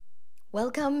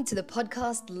Welcome to the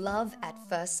podcast Love at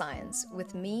First Science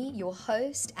with me, your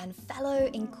host and fellow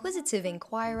inquisitive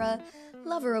inquirer,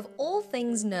 lover of all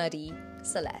things nerdy,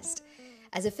 Celeste.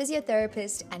 As a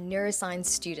physiotherapist and neuroscience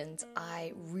student,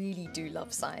 I really do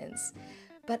love science.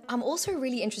 But I'm also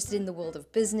really interested in the world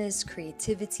of business,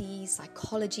 creativity,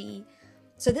 psychology.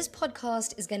 So this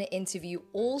podcast is going to interview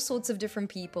all sorts of different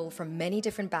people from many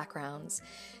different backgrounds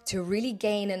to really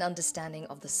gain an understanding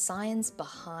of the science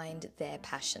behind their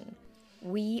passion.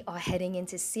 We are heading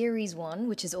into series 1,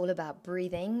 which is all about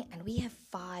breathing, and we have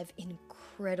 5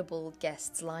 incredible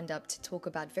guests lined up to talk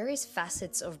about various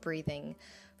facets of breathing,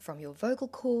 from your vocal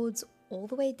cords all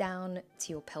the way down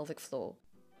to your pelvic floor.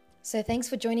 So thanks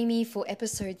for joining me for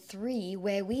episode 3,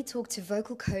 where we talk to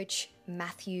vocal coach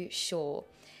Matthew Shaw.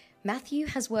 Matthew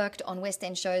has worked on West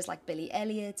End shows like Billy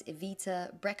Elliot,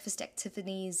 Evita, Breakfast at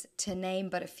Tiffany's, to name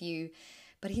but a few.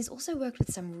 But he's also worked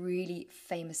with some really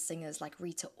famous singers like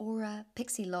Rita Ora,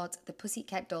 Pixie Lott, the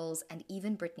Pussycat Dolls, and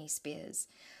even Britney Spears.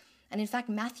 And in fact,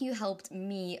 Matthew helped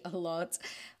me a lot.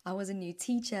 I was a new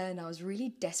teacher and I was really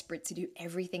desperate to do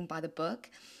everything by the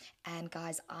book. And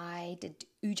guys, I did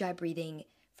Ujjayi breathing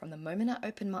from the moment I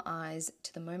opened my eyes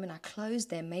to the moment I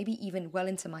closed them, maybe even well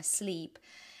into my sleep.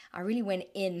 I really went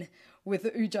in with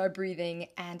the Ujjayi breathing,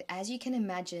 and as you can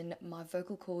imagine, my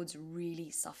vocal cords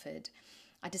really suffered.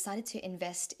 I decided to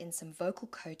invest in some vocal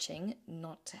coaching,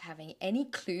 not having any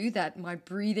clue that my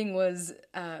breathing was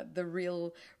the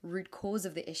real root cause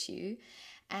of the issue.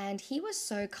 And he was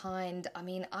so kind. I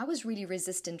mean, I was really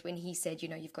resistant when he said,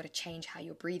 you've got to change how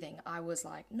you're breathing. I was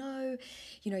like, no,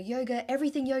 yoga,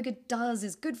 everything yoga does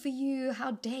is good for you.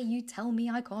 How dare you tell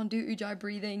me I can't do Ujjayi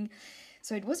breathing?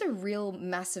 So it was a real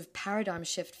massive paradigm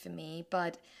shift for me,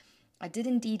 but I did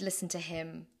indeed listen to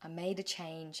him. I made a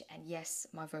change, and yes,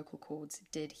 my vocal cords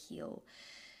did heal.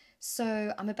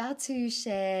 So I'm about to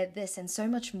share this and so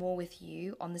much more with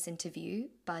you on this interview,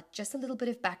 but just a little bit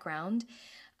of background.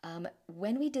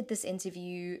 When we did this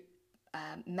interview,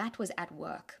 Matt was at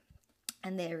work,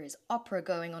 and there is opera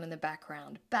going on in the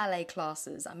background, ballet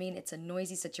classes. I mean, it's a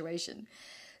noisy situation.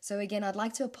 So again, I'd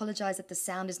like to apologize that the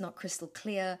sound is not crystal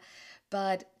clear,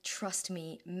 but trust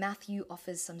me, Matthew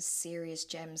offers some serious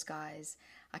gems, guys.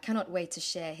 I cannot wait to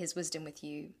share his wisdom with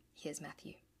you. Here's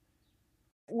Matthew.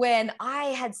 When I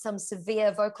had some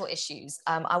severe vocal issues,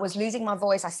 I was losing my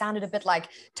voice. I sounded a bit like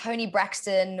Toni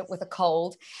Braxton with a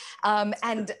cold.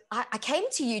 And I came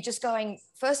to you just going,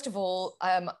 first of all,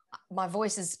 my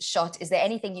voice is shot. Is there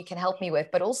anything you can help me with?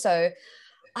 But also,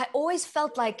 I always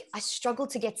felt like I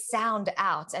struggled to get sound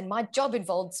out, and my job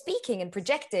involved speaking and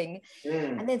projecting.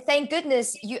 And then thank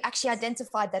goodness you actually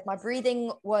identified that my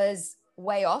breathing was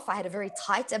way off. I had a very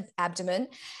tight abdomen,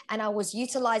 and I was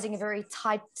utilizing a very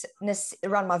tightness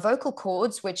around my vocal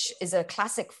cords, which is a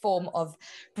classic form of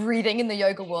breathing in the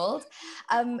yoga world.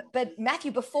 But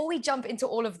Matthew, before we jump into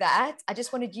all of that, I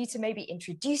just wanted you to maybe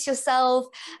introduce yourself,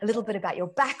 a little bit about your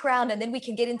background, and then we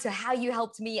can get into how you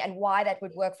helped me and why that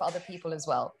would work for other people as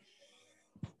well.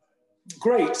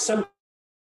 Great. So,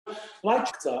 like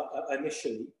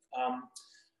initially,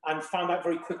 and found out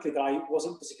very quickly that I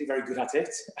wasn't particularly very good at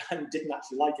it and didn't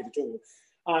actually like it at all.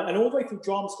 And all the way through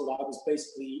drama school, I was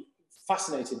basically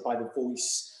fascinated by the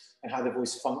voice and how the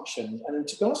voice functioned. And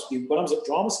to be honest with you, when I was at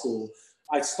drama school,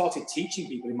 I started teaching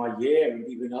people in my year and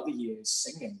even in other years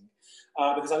singing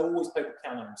because I always played the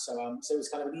piano. So it was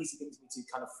kind of an easy thing for me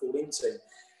to kind of fall into.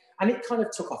 And it kind of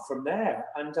took off from there.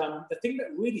 And the thing that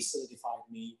really solidified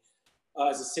me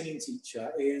as a singing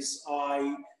teacher is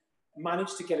I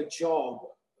managed to get a job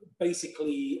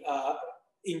basically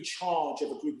in charge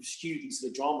of a group of students at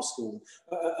a drama school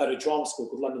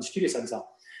called London Studio Centre.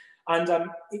 And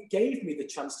it gave me the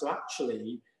chance to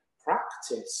actually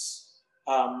practice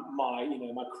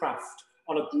my craft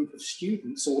on a group of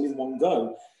students all in one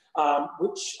go,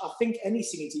 which I think any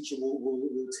singing teacher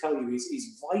will tell you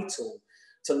is vital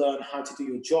to learn how to do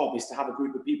your job, is to have a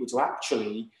group of people to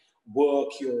actually work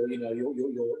your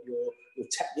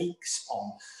techniques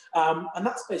on, and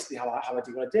that's basically how I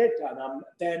did what I did. And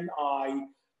then I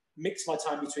mixed my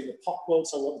time between the pop world,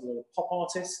 so I worked with a lot of pop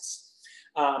artists,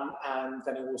 and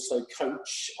then I also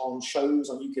coach on shows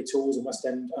on UK tours and West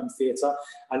End theatre,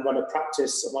 and run a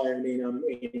practice of my own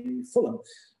in Fulham.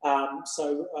 And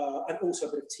also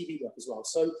a bit of TV work as well.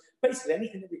 So basically,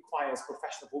 anything that requires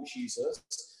professional voice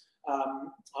users,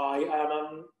 I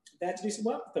am there to do some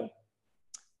work with them.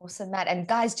 Awesome, Matt. And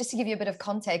guys, just to give you a bit of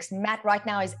context, Matt right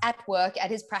now is at work at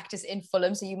his practice in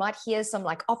Fulham. So you might hear some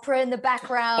like opera in the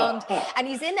background. And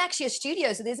he's in actually a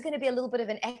studio. So there's going to be a little bit of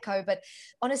an echo. But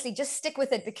honestly, just stick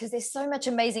with it because there's so much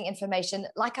amazing information.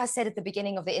 Like I said at the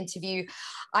beginning of the interview,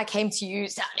 I came to you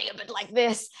sounding a bit like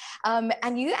this.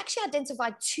 And you actually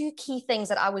identified two key things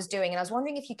that I was doing. And I was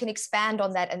wondering if you can expand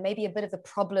on that and maybe a bit of the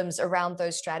problems around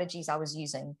those strategies I was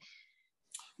using.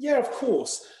 Yeah, of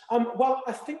course. Well,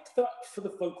 I think that for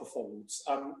the vocal folds,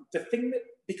 the thing that,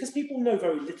 because people know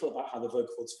very little about how the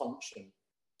vocal folds function,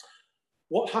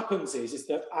 what happens is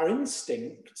that our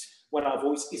instinct when our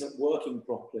voice isn't working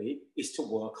properly is to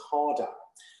work harder.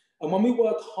 And when we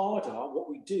work harder, what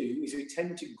we do is we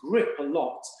tend to grip a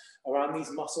lot around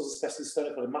these muscles, especially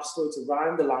sternocleidomastoids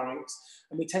around the larynx,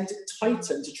 and we tend to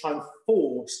tighten to try and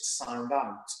force sound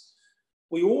out.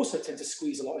 We also tend to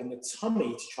squeeze a lot in the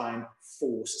tummy to try and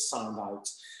force sound out.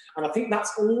 And I think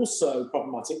that's also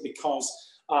problematic because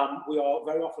we are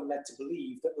very often led to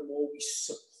believe that the more we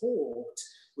support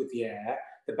with the air,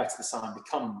 the better the sound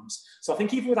becomes. So I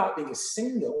think even without being a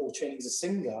singer or training as a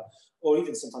singer, or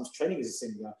even sometimes training as a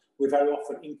singer, we're very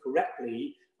often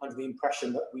incorrectly under the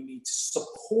impression that we need to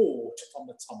support from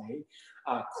the tummy,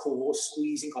 core,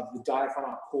 squeezing of the diaphragm,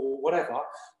 our core, whatever.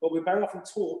 But we're very often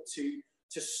taught to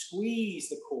squeeze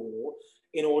the core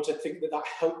in order to think that that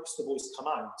helps the voice come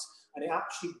out. And it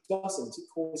actually doesn't. It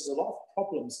causes a lot of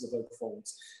problems in the vocal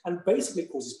folds. And basically it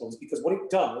causes problems because what it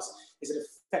does is it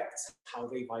affects how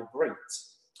they vibrate.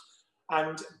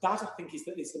 And that, I think, is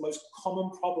the most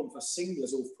common problem for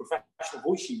singers or professional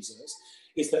voice users,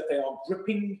 is that they are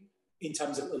gripping in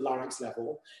terms of the larynx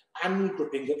level and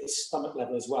gripping at the stomach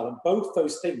level as well. And both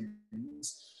those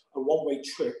things a one-way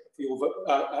trip for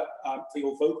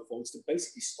your vocal folds to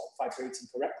basically stop vibrating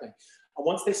correctly. And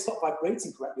once they stop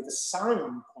vibrating correctly, the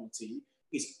sound quality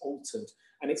is altered.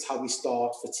 And it's how we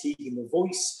start fatiguing the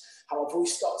voice, how our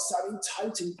voice starts sounding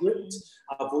tight and gripped,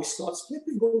 our voice starts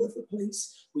flipping all over the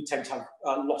place. We tend to have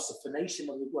loss of phonation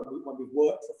when we've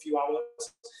worked for a few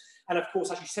hours. And of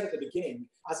course, as you said at the beginning,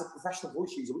 as a professional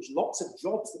voice user, which lots of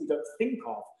jobs that we don't think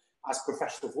of as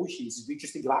professional voice users, we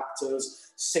just think of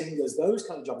actors, singers, those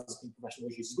kind of jobs as being professional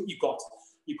voice users. But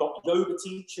you've got yoga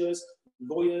teachers,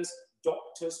 lawyers,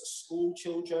 doctors, school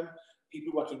children,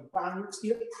 people who work in banks,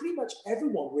 pretty much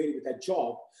everyone really with their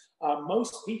job.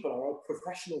 Most people are a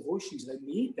professional voice user.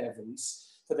 They need their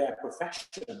voice for their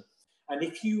profession. And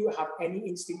if you have any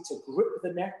instinct to grip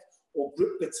the neck or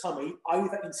grip the tummy,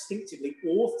 either instinctively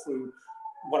or through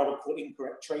what I would call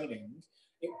incorrect training,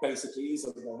 it basically is a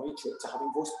one-way trip to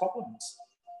having voice problems.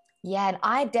 Yeah, and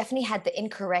I definitely had the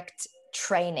incorrect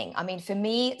training. I mean, for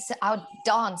me, so I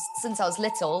danced since I was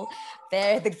little.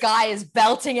 There, the guy is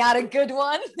belting out a good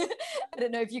one. I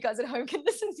don't know if you guys at home can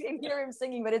listen to him, hear him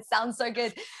singing, but it sounds so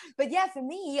good. But yeah, for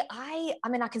me, I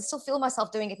mean, I can still feel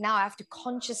myself doing it now. I have to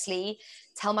consciously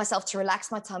tell myself to relax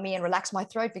my tummy and relax my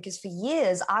throat, because for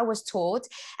years I was taught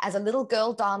as a little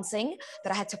girl dancing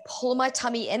that I had to pull my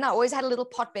tummy in. I always had a little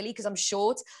pot belly because I'm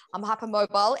short, I'm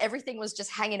hypermobile, everything was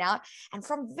just hanging out. And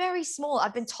from very small,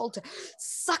 I've been told to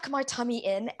suck my tummy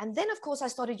in. And then of course I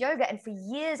started yoga, and for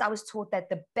years I was taught that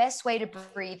the best way to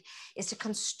breathe is to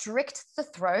constrict the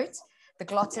throat, the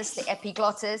glottis, the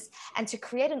epiglottis, and to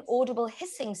create an audible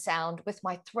hissing sound with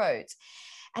my throat.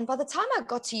 And by the time I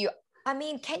got to you, I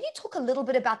mean, can you talk a little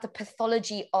bit about the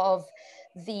pathology of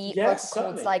the vocal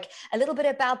cords, like a little bit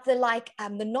about the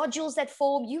the nodules that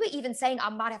form? You were even saying I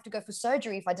might have to go for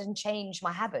surgery if I didn't change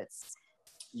my habits.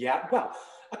 Yeah, well,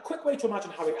 a quick way to imagine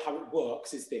how it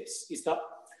works is that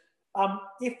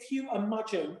if you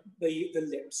imagine the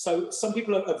lips, so some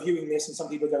people are viewing this and some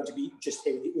people are going to be just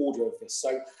hearing the audio of this.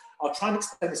 So I'll try and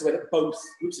explain this way that both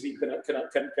groups of people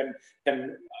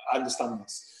can understand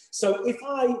this. So if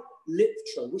I lip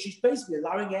trill, which is basically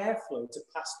allowing airflow to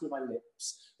pass through my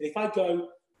lips, and if I go,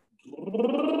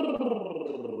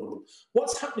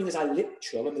 what's happening as I lip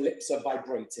trill and the lips are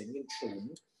vibrating and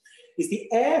trimmed, is the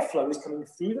airflow is coming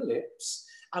through the lips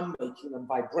and making them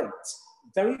vibrate.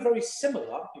 Very, very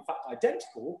similar, in fact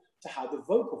identical, to how the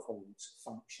vocal folds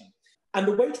function. And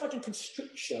the way to imagine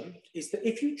constriction is that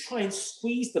if you try and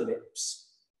squeeze the lips,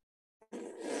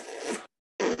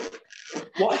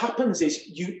 what happens is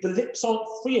the lips aren't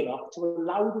free enough to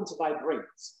allow them to vibrate.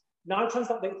 Now,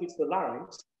 translate that to the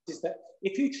larynx is that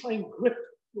if you try and grip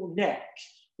your neck,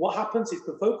 what happens is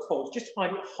the vocal folds just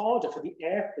find it harder for the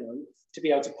airflow to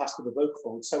be able to pass through the vocal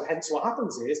folds. So hence what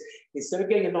happens is, instead of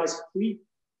getting a nice free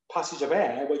passage of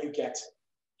air where you get,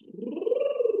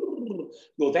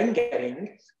 you're then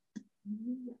getting,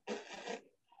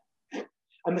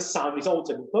 and the sound is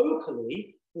altered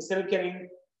vocally. Instead of getting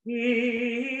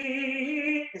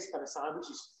this kind of sound, which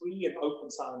is free and open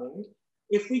sounding.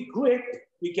 If we grip,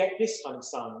 we get this kind of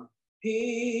sound. We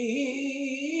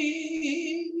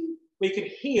can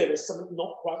hear there's something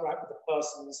not quite right with the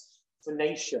person's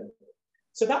phonation.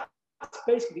 So that's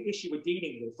basically the issue we're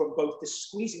dealing with, from both the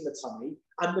squeezing the tummy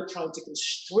and the trying to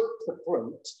constrict the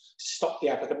throat to stop the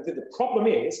airflow coming through. The problem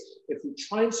is, if we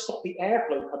try and stop the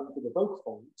airflow coming through the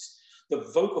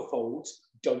vocal folds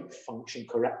don't function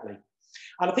correctly.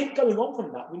 And I think going on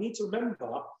from that, we need to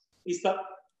remember is that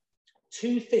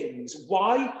two things: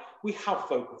 why we have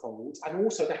vocal folds and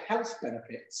also the health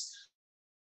benefits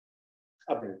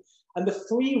of them. And the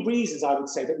three reasons I would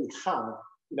say that we have,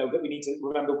 that we need to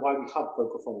remember why we have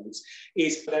vocal folds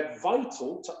is they're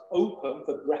vital to open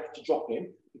for breath to drop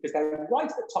in, because they're right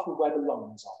at the top of where the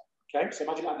lungs are. Okay, so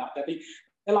imagine like that.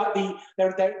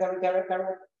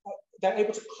 They're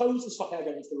able to close and stop air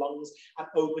going into the lungs and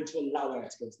open to allow air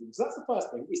to go into the lungs. So that's the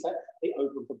first thing, is that they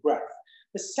open for breath.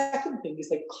 The second thing is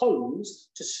they close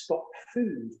to stop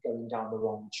food going down the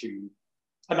wrong tube.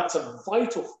 And that's a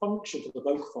vital function for the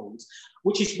vocal folds,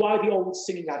 which is why the old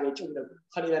singing adage,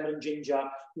 honey, lemon, and ginger,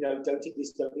 don't eat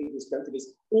this, don't eat this, don't do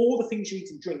this. All the things you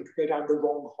eat and drink go down the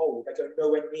wrong hole. They go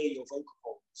nowhere near your vocal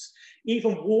folds.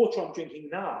 Even water I'm drinking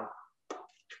now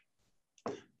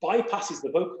bypasses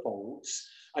the vocal folds,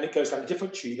 and it goes down a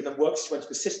different tube and then works its way into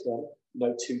the system,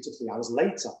 2 to 3 hours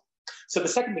later. So the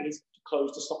second thing is to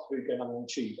close to stop food going down the wrong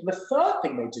tube. And the third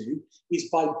thing they do is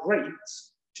vibrate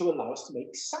to allow us to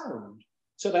make sound.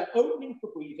 So they're opening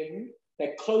for breathing,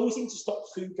 they're closing to stop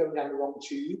food going down the wrong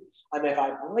tube, and they're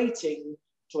vibrating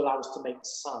to allow us to make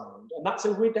sound. And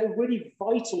they're really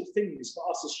vital things for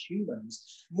us as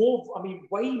humans.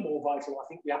 Way more vital, I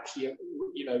think, we actually,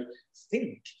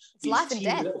 think. It's life and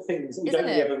death. Little things that we don't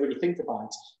really ever really think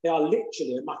about. They are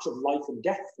literally a matter of life and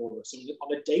death for us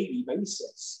on a daily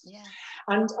basis. Yeah.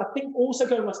 And I think also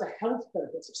going on to the health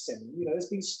benefits of singing, there's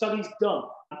been studies done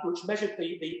which measured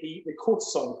the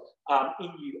cortisol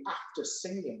in you after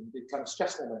singing, the kind of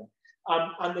stress hormone.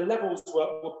 And the levels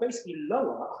were basically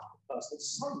lower after the person had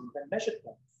sung than measured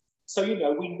them. So,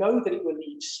 we know that it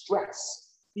relieves stress.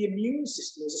 The immune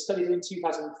system was a study in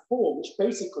 2004, which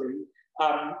basically,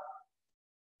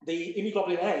 the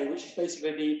immunoglobulin A, which is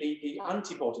basically the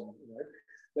antibody,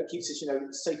 that keeps us,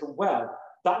 safe and well,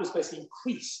 that was basically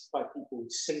increased by people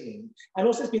singing. And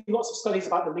also there's been lots of studies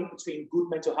about the link between good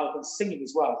mental health and singing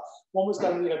as well. One was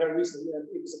done, very recently,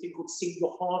 it was a thing called Sing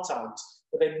Your Heart Out,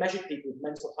 where they measured people with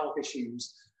mental health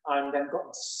issues and then got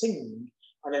them to sing,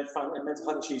 and then found that mental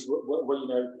health issues were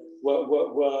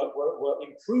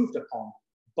improved upon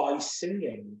by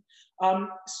singing.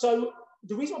 So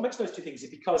the reason I mention those two things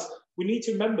is because we need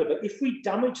to remember that if we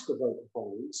damage the vocal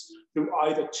folds through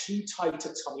either too tight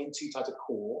a tummy and too tight a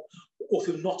core, or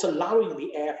through not allowing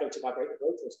the airflow to vibrate the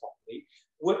vocals properly,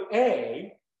 we're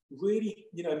really,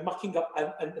 mucking up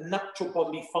a natural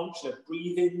bodily function of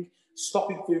breathing,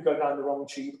 stopping food going down the wrong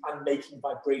tube, and making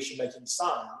vibration, making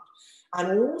sound.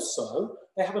 And also,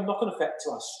 they have a knock-on effect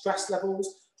to our stress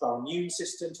levels, to our immune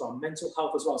system, to our mental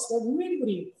health as well. So they're really,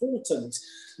 really important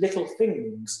little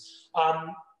things.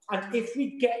 And if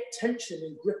we get tension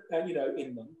and grip,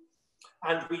 in them,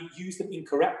 and we use them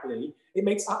incorrectly, it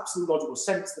makes absolute logical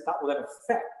sense that will then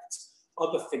affect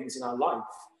other things in our life.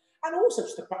 And also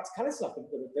just the practicality, I think,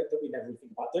 that we never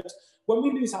think about, that when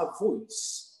we lose our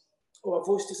voice, or our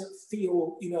voice doesn't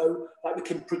feel, like we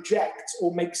can project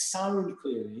or make sound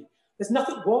clearly, there's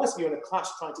nothing worse when you're in a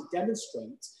class trying to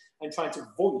demonstrate and trying to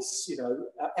voice,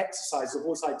 exercise or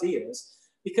voice ideas,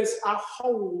 because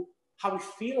how we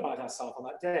feel about ourselves on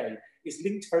that day is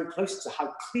linked very closely to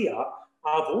how clear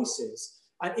our voice is.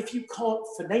 And if you can't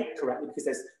phonate correctly because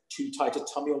there's too tight a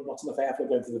tummy or not enough airflow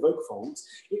going through the vocal folds,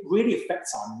 it really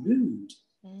affects our mood.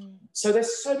 So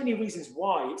there's so many reasons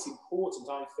why it's important,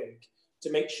 I think,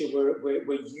 to make sure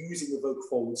we're using the vocal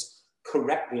folds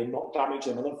correctly and not damage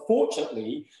them. And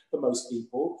unfortunately, for most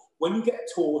people, when you get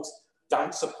taught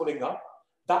dancer pulling up,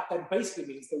 that then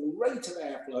basically means the rate of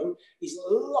airflow is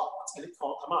locked and it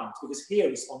can't come out, because here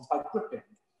responds by gripping.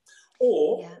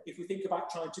 Or if we think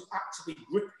about trying to actively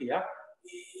grip here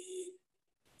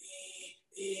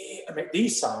and make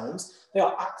these sounds, they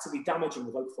are actively damaging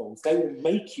the vocal folds. They will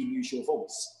make you lose your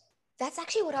voice. That's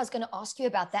actually what I was going to ask you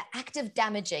about, that active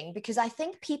damaging, because I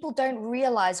think people don't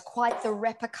realize quite the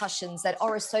repercussions that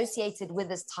are associated with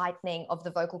this tightening of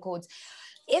the vocal cords.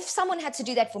 If someone had to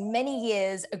do that for many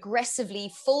years,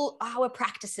 aggressively, full hour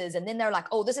practices, and then they're like,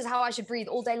 oh, this is how I should breathe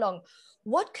all day long,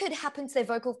 what could happen to their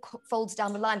vocal folds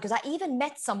down the line? Because I even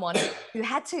met someone who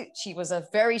she was a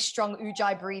very strong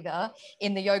Ujjayi breather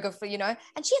in the yoga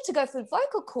and she had to go for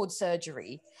vocal cord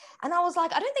surgery. And I was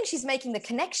like, I don't think she's making the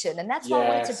connection. And that's why I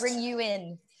wanted to bring you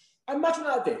in. Imagine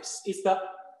like this, is that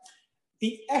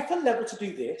the effort level to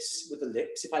do this with the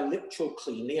lips, if I lip trill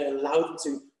cleanly and allow them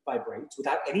to vibrate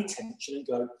without any tension and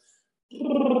go,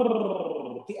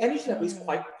 the energy level is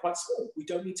quite small. We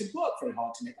don't need to work very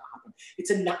hard to make that happen. It's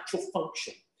a natural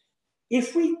function.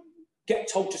 If we get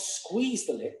told to squeeze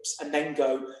the lips and then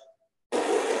go,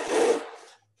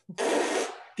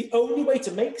 the only way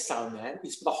to make sound then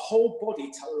is for the whole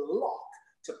body to lock,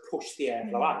 to push the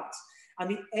airflow out. And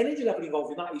the energy level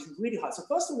involved in that is really high. So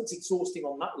first of all, it's exhausting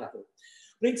on that level.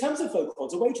 But in terms of vocal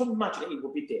cords, a way to imagine it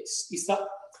would be this, is that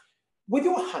with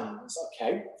your hands,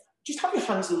 okay, just have your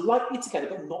hands lightly together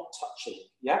but not touching,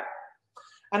 yeah?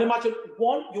 And imagine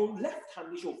your left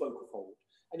hand is your vocal fold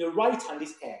and your right hand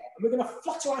is air. And we're going to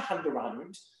flutter our hand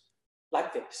around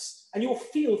like this. And you'll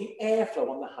feel the airflow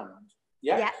on the hand,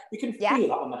 yeah? You can feel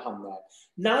that on the hand there.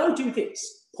 Now do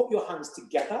this. Put your hands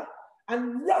together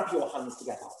and rub your hands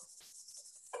together.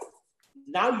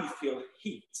 Now you feel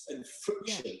heat and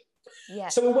friction.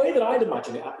 So a way that I'd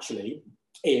imagine it actually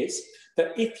is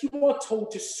that if you are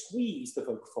told to squeeze the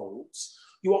vocal folds,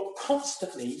 you are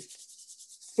constantly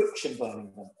friction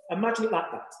burning them. Imagine it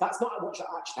like that. That's not what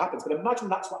actually happens, but imagine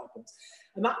that's what happens.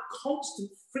 And that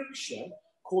constant friction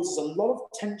causes a lot of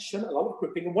tension, a lot of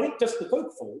gripping. And what it does to the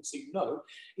vocal folds, so you know,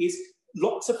 is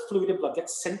lots of fluid and blood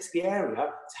gets sent to the area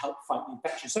to help fight the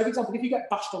infection. So, for example, if you get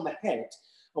bashed on the head,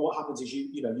 and what happens is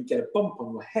you get a bump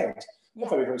on your head, a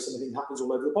very, very similar thing happens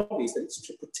all over the body, is that it's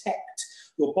to protect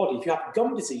your body. If you have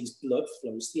gum disease, blood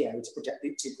flows to the area to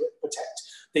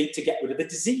get rid of the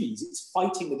disease. It's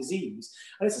fighting the disease.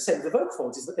 And it's the same with the vocal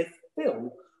folds, is that they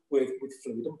fill with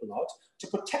fluid and blood to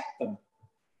protect them.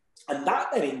 And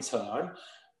that then in turn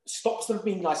stops them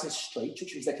being nice and straight,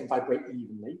 which means they can vibrate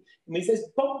evenly. It means there's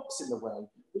bumps in the way,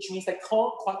 which means they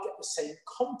can't quite get the same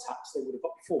contacts they would have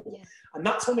got before. And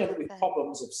that's when we end up with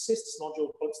problems of cysts,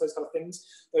 nodule polyps, those kind of things.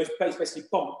 Those basically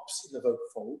bumps in the vocal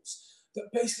folds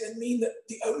that basically mean that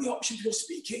the only option for your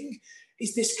speaking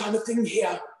is this kind of thing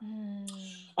here.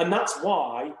 And that's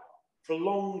why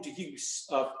prolonged use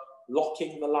of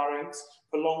locking the larynx,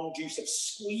 prolonged use of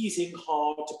squeezing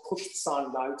hard to push the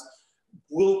sound out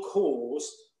will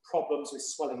cause problems with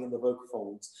swelling in the vocal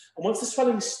folds. And once the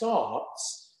swelling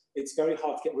starts, it's very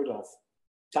hard to get rid of.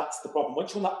 That's the problem.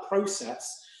 Once you're on that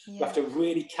process, you have to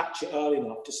really catch it early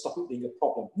enough to stop it being a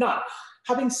problem. Now,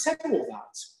 having said all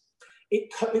that,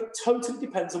 it totally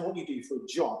depends on what you do for a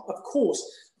job. Of course,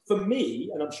 for me,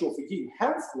 and I'm sure for you,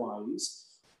 health-wise,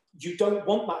 you don't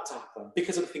want that to happen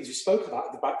because of the things we spoke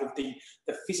about the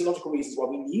physiological reasons why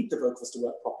we need the vocals to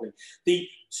work properly, the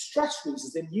stress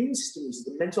reasons, the immune system reasons,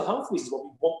 the mental health reasons why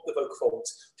we want the vocal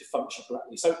folds to function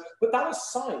correctly. So, but that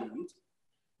aside,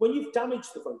 when you've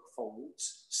damaged the vocal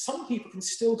folds, some people can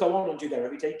still go on and do their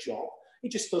everyday job.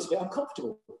 It just feels a bit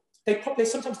uncomfortable. They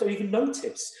sometimes don't even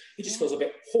notice. It just feels a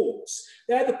bit hoarse.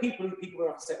 They're the people who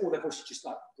have to say, oh, their voice is just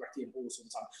like breathy and hoarse all the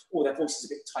time, or their voice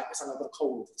is a bit tight, they sound like they've got a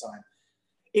cold all the time.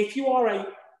 If you are a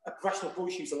professional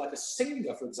voice user, like a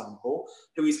singer, for example,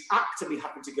 who is actively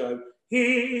having to go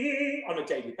on a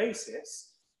daily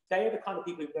basis, they are the kind of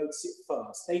people who notice it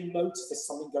first. They notice there's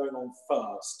something going on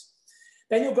first.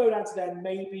 Then you'll go down to then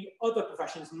maybe other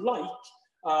professions like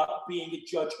being a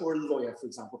judge or a lawyer, for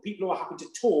example. People who are having to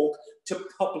talk to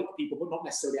public people, but not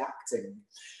necessarily acting.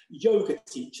 Yoga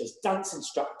teachers, dance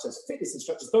instructors, fitness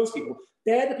instructors, those people,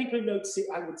 they're the people who notice it,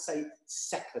 I would say,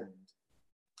 second.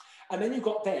 And then you've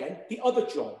got then the other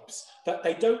jobs that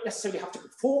they don't necessarily have to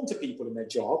perform to people in their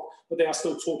job, but they are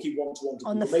still talking one-to-one to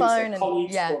on people. The phone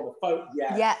colleagues and, or on the phone.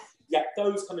 Yeah,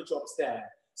 those kind of jobs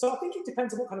there. So I think it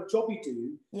depends on what kind of job you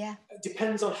do. Yeah. It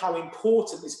depends on how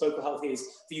important this vocal health is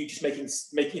for you, just being able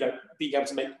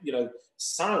to make,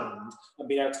 sound and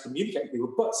being able to communicate with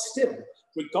people. But still,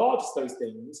 regardless of those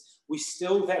things, we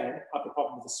still then have the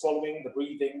problem with the swallowing, the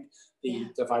breathing,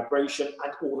 the vibration,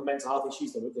 and all the mental health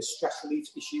issues, the stress relief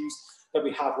issues that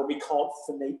we have when we can't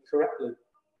phonate correctly.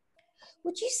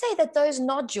 Would you say that those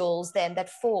nodules then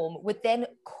that form would then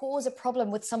cause a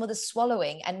problem with some of the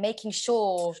swallowing and making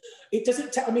sure? It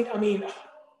doesn't,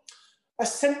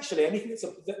 essentially anything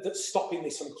that's stopping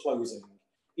this from closing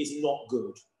is not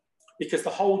good, because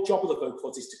the whole job of the vocal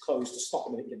cords is to close, to stop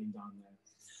them getting down there.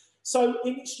 So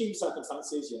in extreme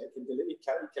circumstances, it can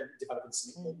develop into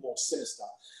something more sinister.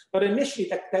 But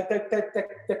initially,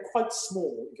 they're quite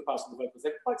small in comparison to the vocals.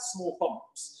 They're quite small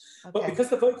bumps. Okay. But because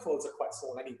the vocal cords are quite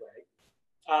small anyway,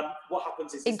 what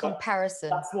happens is in comparison,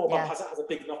 that's more about, has a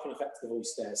big knock-on effect to the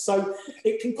voice there. So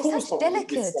it can cause problems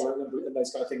with swelling and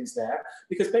those kind of things there,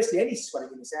 because basically any swelling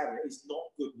in this area is not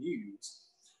good news.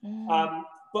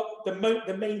 But the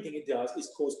main thing it does is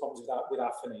cause problems with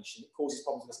our phonation. It causes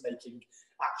problems with us making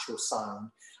actual sound.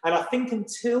 And I think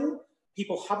until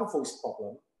people have a voice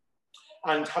problem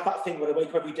and have that thing where they wake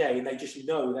up every day and they just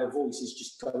know their voice is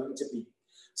just going to be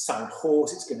sound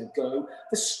hoarse, it's going to go.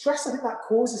 The stress I think that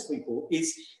causes people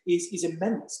is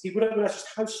immense. People don't realize just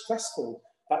how stressful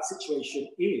that situation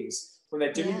is when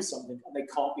they're doing something and they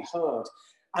can't be heard.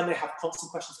 And they have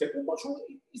constant questions going, oh, what's wrong?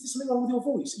 Is there something wrong with your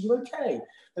voice? Are you okay?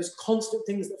 Those constant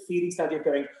things that feed into the idea of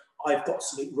going, I've got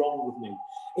something wrong with me.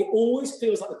 It always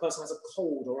feels like the person has a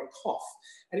cold or a cough.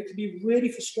 And it can be really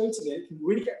frustrating and it can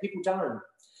really get people down.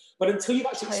 But until you've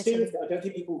actually experienced it, I don't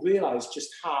think people realise just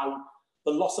how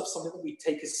the loss of something that we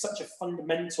take as such a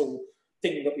fundamental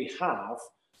thing that we have,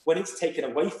 when it's taken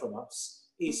away from us,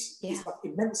 is like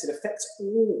immense. It affects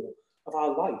all of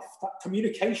our life. That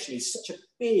communication is such a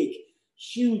big,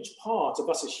 huge part of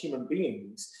us as human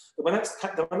beings, that when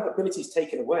that ability is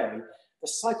taken away, the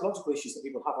psychological issues that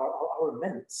people have are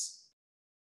immense.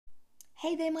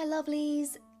 Hey there, my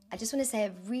lovelies. I just want to say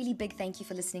a really big thank you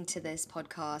for listening to this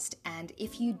podcast. And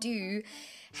if you do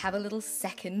have a little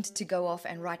second to go off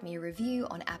and write me a review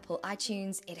on Apple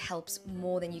iTunes, it helps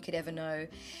more than you could ever know.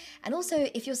 And also,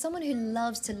 if you're someone who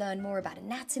loves to learn more about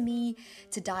anatomy,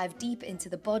 to dive deep into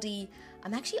the body,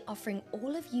 I'm actually offering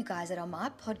all of you guys that are my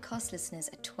podcast listeners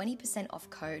a 20% off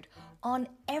code on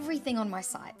everything on my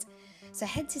site. So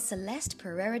head to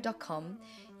celestepereira.com,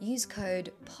 use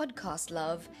code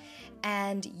PODCASTLOVE,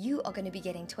 and you are going to be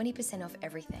getting 20% off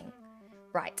everything.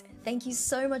 Right, thank you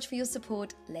so much for your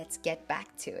support. Let's get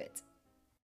back to it.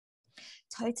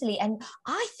 Totally. And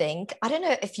I think, I don't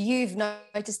know if you've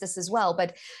noticed this as well,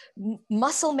 but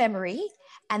muscle memory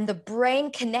and the brain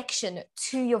connection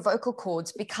to your vocal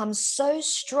cords becomes so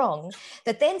strong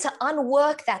that then to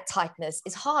unwork that tightness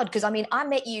is hard. Because I mean, I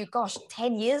met you,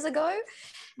 10 years ago,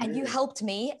 and you helped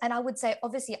me. And I would say,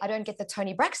 obviously, I don't get the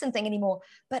Toni Braxton thing anymore,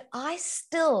 but I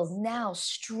still now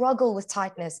struggle with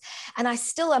tightness. And I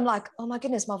still am like, oh my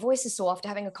goodness, my voice is sore after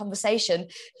having a conversation.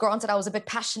 Granted, I was a bit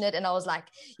passionate and I was like,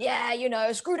 yeah, you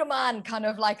know, screw the man kind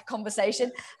of like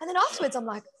conversation. And then afterwards, I'm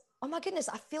like, oh my goodness,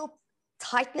 I feel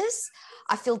tightness.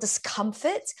 I feel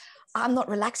discomfort. I'm not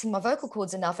relaxing my vocal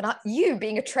cords enough. And you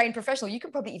being a trained professional, you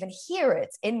can probably even hear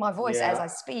it in my voice as I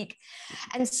speak.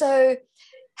 And so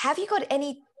have you got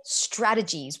any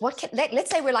strategies?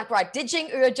 Let's say we're like, right, ditching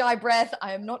Ujjayi breath.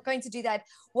 I am not going to do that.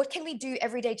 What can we do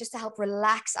every day just to help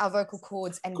relax our vocal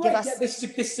cords and give us... Yeah, this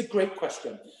is a great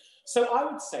question. So I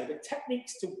would say the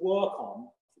techniques to work on,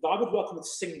 that I would work on with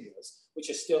singers, which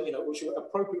are still, which are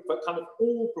appropriate for kind of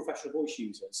all professional voice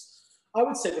users. I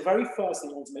would say the very first thing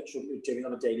you want to make sure that you're doing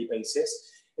on a daily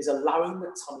basis is allowing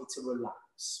the tummy to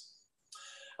relax.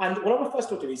 And what I would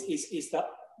first of all do is that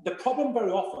the problem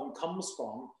very often comes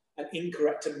from an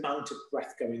incorrect amount of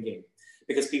breath going in,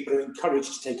 because people are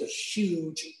encouraged to take a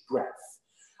huge breath.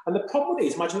 And the problem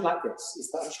is, imagine it like this, is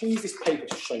that I'm just going to use this paper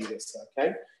to show you this,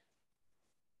 okay?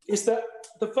 Is that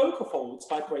the vocal folds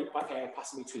vibrate by air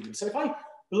passing between them. So if I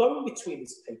blow in between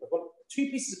this paper, I've got two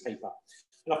pieces of paper,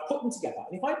 and I've put them together,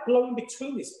 and if I blow in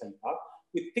between this paper,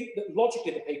 we think that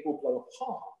logically the paper will blow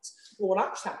apart. Well, what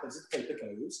actually happens is the paper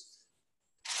goes...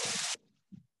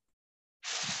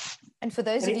 And for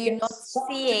those of you not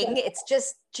seeing, it's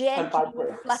just gently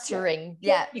fluttering.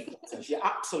 Yeah,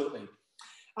 absolutely.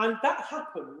 And that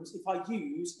happens if I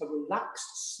use a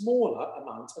relaxed, smaller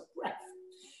amount of breath.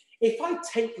 If I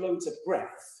take loads of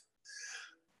breath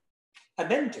and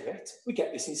then do it, we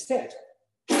get this instead.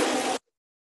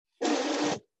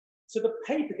 So the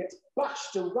paper gets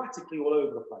bashed erratically all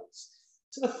over the place.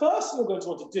 So the first thing we're going to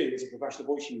want to do as a professional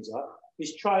voice user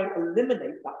is try and eliminate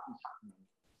that from happening.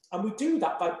 And we do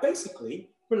that by basically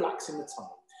relaxing the tummy.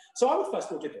 So I would first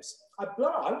of all do this. I blow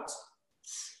out,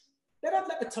 then I'd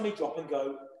let the tummy drop and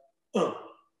go,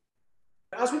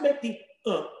 As we make the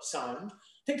sound,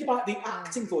 think about the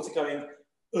acting thought of going,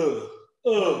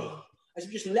 as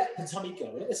you just let the tummy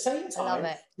go. And at the same time,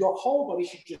 your whole body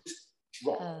should just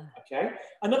drop, okay?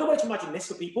 Another way to imagine this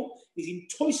for people is in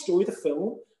Toy Story, the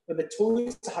film, when the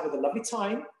toys are having a lovely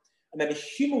time, and then a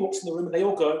human walks in the room and they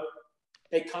all go,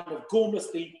 they kind of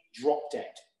gormlessly drop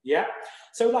dead, yeah?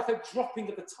 So like a dropping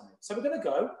of the tummy. So we're gonna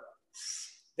go,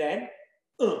 then,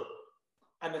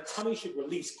 and the tummy should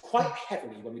release quite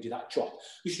heavily when we do that drop.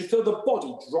 You should feel the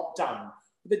body drop down.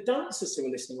 For the dancers who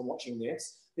are listening and watching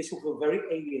this will feel very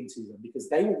alien to them because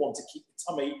they will want to keep the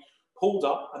tummy pulled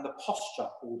up and the posture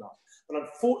pulled up. But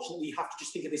unfortunately, you have to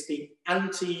just think of this being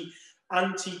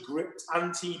anti-grip,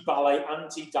 anti-ballet,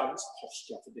 anti-dance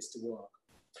posture for this to work.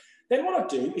 Then what I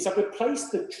do is I replace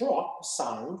the drop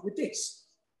sound with this.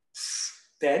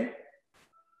 Then,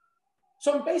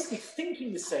 so I'm basically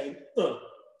thinking the same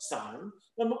sound,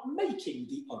 but I'm not making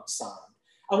the sound.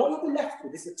 And what you'll be left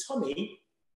with is the tummy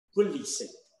releasing.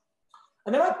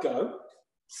 And then I go,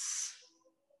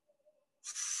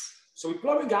 so we're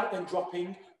blowing out, then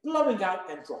dropping, blowing out,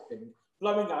 then dropping,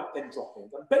 blowing out, then dropping.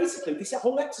 And basically, this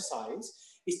whole exercise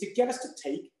is to get us to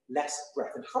take less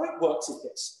breath. And how it works is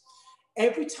this.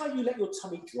 Every time you let your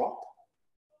tummy drop,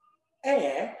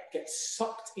 air gets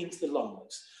sucked into the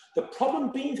lungs. The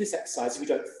problem being with this exercise is we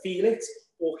don't feel it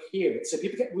or hear it. So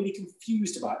people get really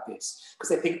confused about this because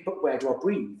they think, but where do I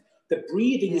breathe? The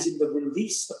breathing is in the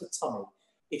release of the tummy.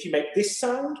 If you make this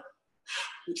sound,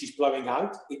 which is blowing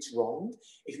out, it's wrong.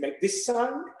 If you make this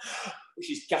sound,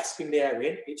 which is gasping the air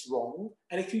in, it's wrong.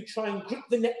 And if you try and grip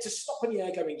the neck to stop any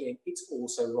air going in, it's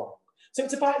also wrong. So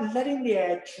it's about letting the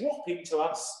air drop into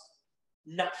us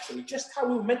naturally, just how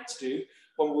we were meant to do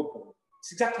when we were born.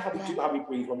 It's exactly how we do, how we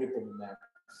breathe when we're born there.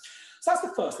 So that's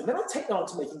the first thing. Then I'll take it on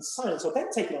to making sounds. So I'll then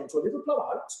take it on to a little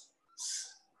blowout,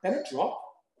 then a drop,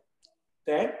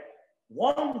 then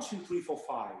 1, 2, 3, 4,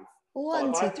 5.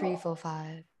 1, 2, 3, 4,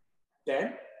 5.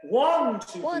 Then 1,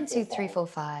 2, 1, 2, 3, 4,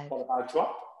 5. Followed by a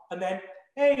drop, and then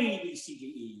A, B, C, D,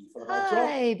 E. Followed by a drop.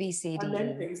 A, B, C, D, and then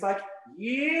E. things like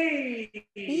yee.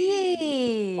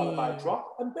 Followed by a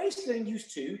drop. And basically getting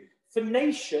used to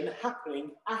phonation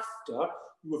happening after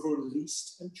you have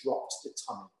released and dropped the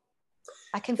tummy.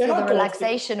 I can feel the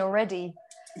relaxation already.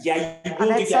 Yeah, you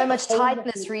will. I've had so much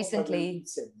tightness recently.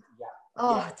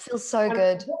 Oh, it feels so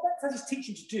good. What that exercise is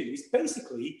teaching you to do is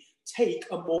basically take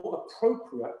a more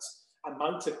appropriate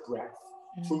amount of breath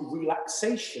through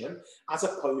relaxation as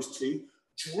opposed to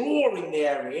drawing the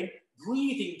air in,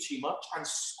 breathing too much and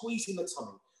squeezing the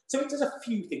tummy. So it does a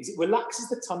few things. It relaxes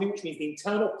the tummy, which means the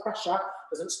internal pressure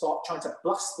doesn't start trying to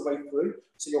blast the way through,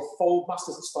 so your fold mass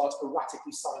doesn't start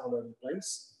erratically sighing all over the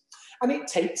place. And it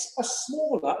takes a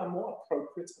smaller and more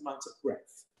appropriate amount of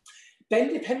breath.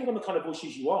 Then, depending on the kind of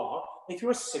voices you are, if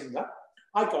you're a singer,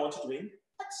 I go on to doing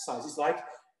exercises like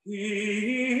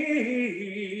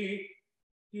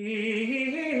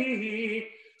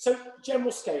so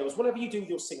general scales, whatever you do with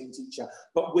your singing teacher,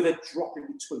 but with a drop in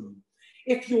between.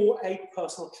 If you're a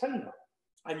personal trainer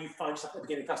and you find yourself at the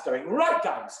beginning of class going, right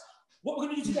guys, what we're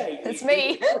going to do today That's is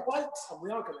me. bikes and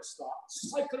we are going to start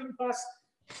cycling fast.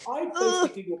 I basically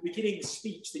think you're beginning the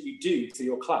speech that you do to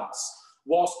your class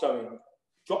whilst going,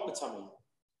 drop the tummy.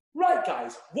 Right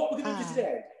guys, what we're going to do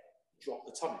today, drop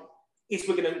the tummy, is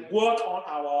we're going to work on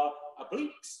our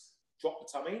obliques, drop the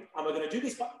tummy, and we're going to do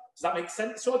this. Does that make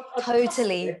sense? So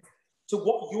Totally. To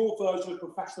what your version of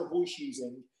professional voice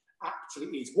using actually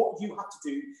is, what you have to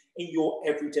do in your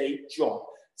everyday job.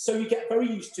 So you get very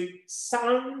used to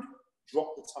sound,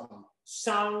 drop the tummy,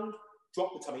 sound,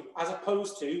 drop the tummy, as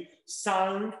opposed to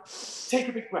sound, take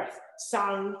a big breath,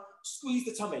 sound, squeeze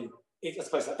the tummy. I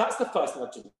suppose that's the first thing I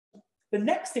do. The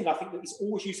next thing I think that is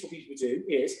always useful for you to do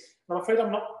is, and I'm afraid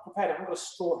I'm not prepared, I haven't got a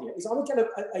straw here, is I would get a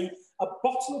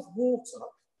bottle of water,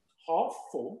 half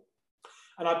full,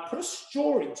 and I put a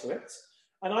straw into it,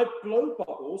 and I blow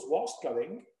bubbles whilst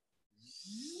going.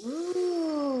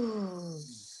 Ooh.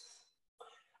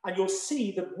 And you'll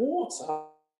see the water,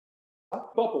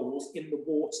 bubbles in the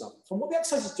water. So what the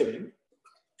exercise is doing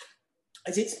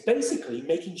is it's basically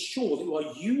making sure that you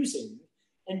are using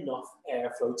enough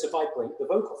airflow to vibrate the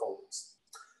vocal folds.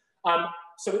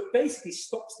 So it basically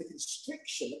stops the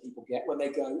constriction that people get when they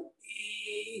go,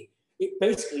 it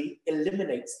basically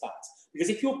eliminates that. Because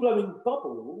if you're blowing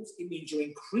bubbles, it means you're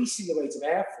increasing the rate of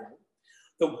airflow.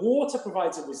 The water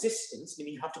provides a resistance,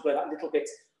 meaning you have to blow that little bit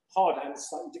harder and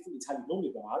slightly differently to how you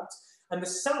normally blow out. And the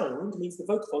sound means the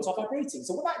vocal folds are vibrating.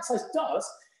 So what that exercise does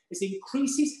is it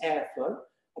increases airflow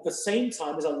at the same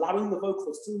time as allowing the vocal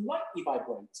folds to lightly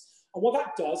vibrate. And what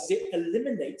that does is it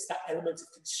eliminates that element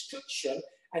of constriction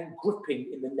and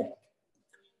gripping in the neck.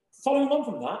 Following on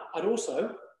from that, I'd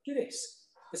also do this.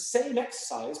 The same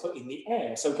exercise, but in the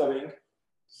air. So going...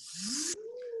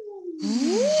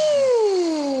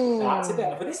 That's it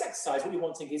there. For this exercise, what you're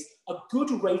wanting is a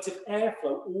good rate of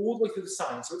airflow all the way through the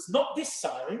sound. So it's not this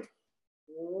sound,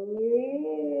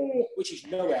 which is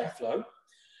no airflow.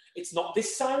 It's not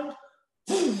this sound,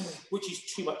 which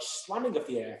is too much slamming of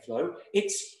the airflow.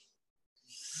 It's...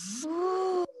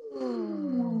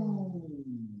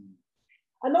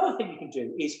 Another thing you can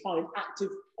do is find active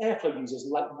airflow users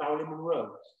like Marilyn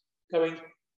Monroe going,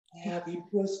 happy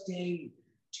birthday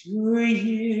to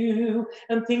you,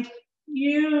 and think,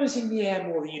 using the air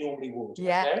more than you normally would.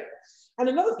 Yeah. Okay? And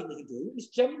another thing you can do is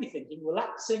generally thinking,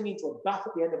 relaxing into a bath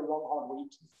at the end of a long, hard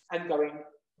week and going,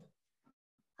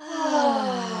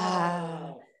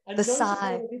 and the notice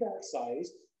sigh. when I do that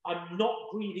exercise, I'm not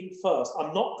breathing first.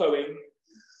 I'm not going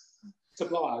to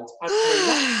blow out. I'm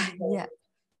relaxing. Yeah.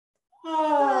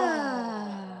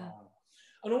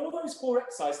 And all those 4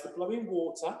 exercises, the blowing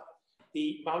water,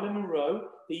 the Marilyn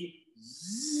Monroe, the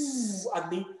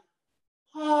and the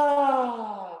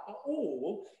are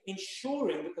all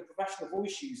ensuring that the professional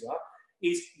voice user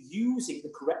is using the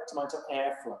correct amount of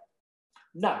airflow.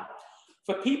 Now,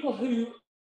 for people who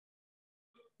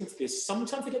this,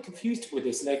 sometimes they get confused with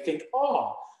this and they think,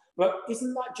 but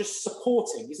isn't that just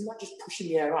supporting? Isn't that just pushing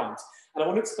the air out? And I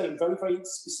want to explain very, very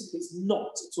specifically, it's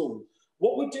not at all.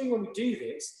 What we're doing when we do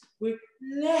this, we're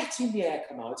letting the air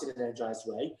come out in an energized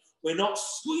way. We're not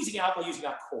squeezing it out by using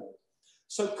our core.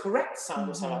 So correct sound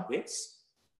will sound like this.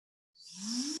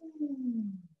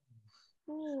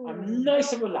 I'm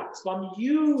nice and relaxed, but I'm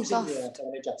using the air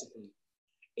energetically.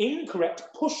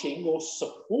 Incorrect pushing or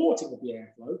supporting of the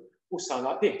airflow will sound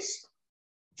like this.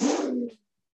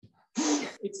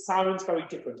 It sounds very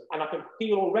different, and I can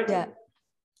feel already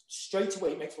straight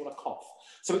away it makes me want to cough.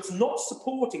 So it's not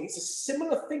supporting, it's a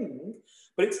similar thing,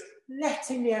 but it's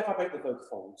letting the air vibrate the vocal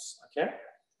folds, okay?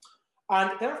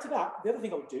 And then after that, the other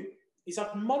thing I would do is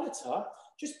I'd monitor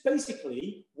just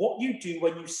basically what you do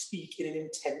when you speak in an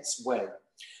intense way.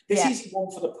 This is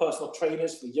one for the personal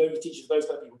trainers, for the yoga teachers, for those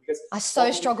kind of people, because I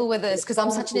so struggle with this because I'm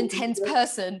such an intense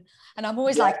person, and I'm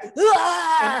always like,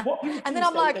 and then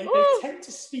I'm like, they tend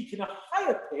to speak in a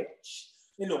higher pitch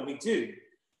than they normally do.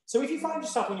 So if you find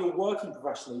yourself when you're working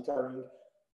professionally going,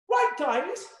 right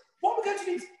guys, what we're going to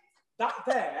do is that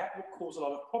there will cause a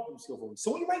lot of problems to your voice.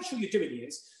 So what you make sure you're doing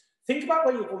is think about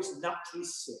where your voice naturally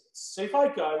sits. So if I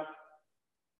go,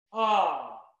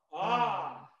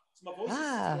 so my voice is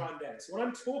sitting around there. So when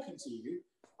I'm talking to you,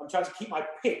 I'm trying to keep my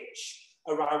pitch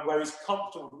around where it's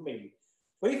comfortable for me.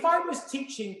 But if I was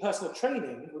teaching personal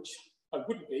training, which I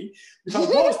wouldn't be, if I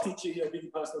was teaching being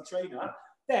a personal trainer,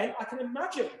 then I can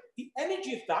imagine the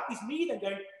energy of that is me then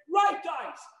going, right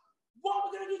guys, what are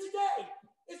we going to do today?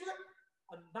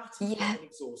 And that is what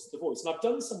exhausts the voice. And I've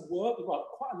done some work, well,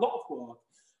 quite a lot of work.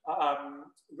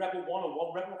 Rebel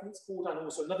 101, Rebel I think it's called, and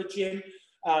also another gym,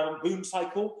 Boom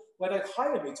Cycle, where they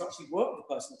hire me to actually work with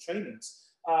the personal trainers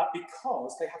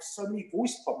because they have so many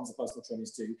voice problems, the personal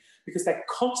trainers do, because they're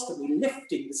constantly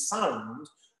lifting the sound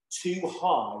too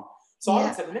high. So I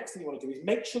would say the next thing you want to do is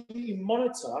make sure that you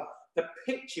monitor the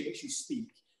pitch in which you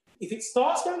speak. If it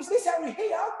starts going to this area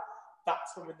here,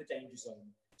 that's when we're in the danger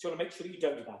zone. So you want to make sure that you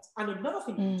don't do that. And another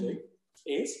thing you do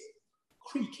is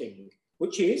creaking,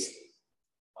 which is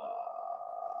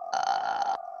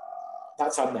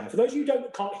that sound there. For those of you who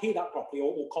can't hear that properly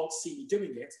or can't see me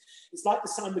doing it, it's like the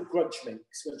sound that Grudge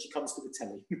makes when she comes to the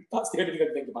telly. That's the only thing I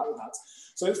can think about with that.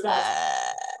 So it's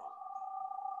that.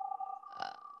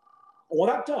 And what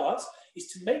that does is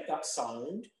to make that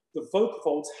sound, the vocal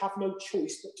folds have no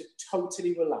choice but to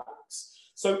totally relax.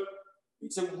 So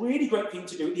it's a really great thing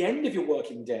to do at the end of your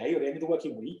working day or the end of the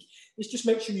working week, is just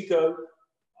make sure you go.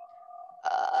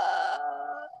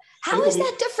 How is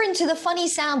that different to the funny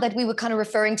sound that we were kind of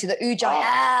referring to, the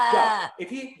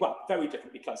ujjayi? Well, very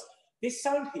different, because this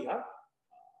sound here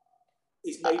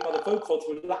is made by the vocal folds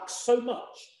to relax so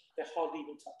much they're hardly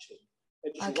even touching.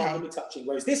 They're just randomly touching.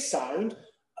 Whereas this sound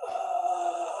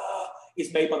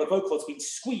is made by the vocal folds being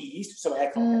squeezed so air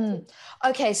can't get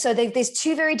through. Okay, so there's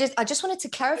two very I just wanted to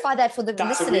clarify that for the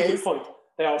listeners. That's a really good point.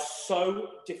 They are so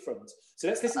different. So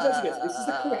let's listen to those together. This is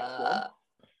the correct one.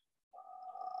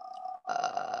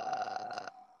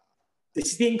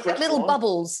 This is the incorrect like little one.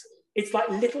 Bubbles. It's like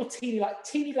little teeny bubbles,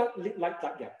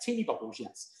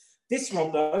 yes. This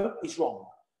one, though, is wrong.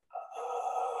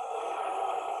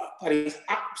 That is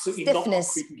absolutely not what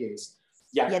creaking is.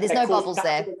 Yeah, there's no bubbles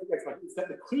there. It's that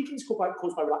the creaking is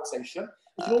caused by relaxation.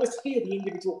 You can almost hear the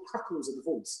individual crackles of the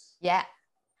voice. Yeah.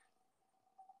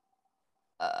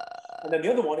 And then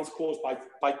the other one is caused by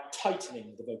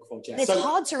tightening the vocal folds. It's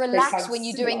hard to relax when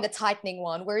you're doing the tightening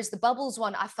one, whereas the bubbles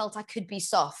one, I felt I could be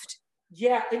soft.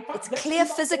 Yeah, in fact, it's a clear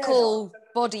physical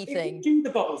body thing. If you do the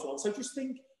bubbles one, so just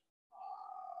think,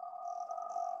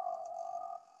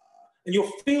 and you'll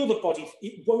feel the body,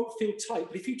 it won't feel tight,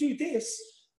 but if you do this,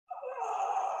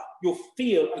 you'll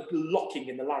feel a locking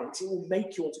in the larynx. It will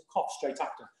make you want to cough straight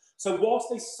after. So whilst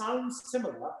they sound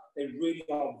similar, they really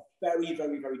are very,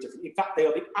 very, very different. In fact, they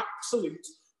are the absolute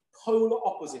polar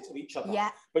opposite of each other,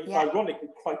 but ironically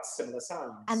quite similar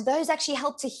sounds. And those actually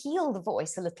help to heal the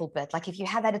voice a little bit. Like if you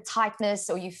have that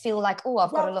tightness or you feel like, I've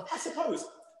got to look. I suppose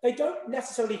They don't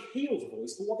necessarily heal the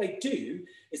voice, but what they do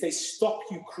is they stop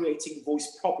you creating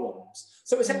voice problems.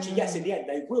 So essentially, yes, in the end,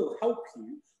 they will help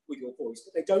you with your voice,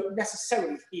 but they don't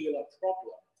necessarily heal a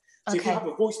problem. So if you have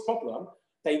a voice problem,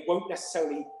 they won't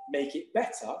necessarily make it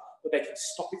better, but they can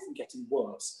stop it from getting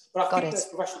worse. But I think as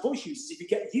professional voice users, if you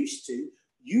get used to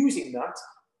using that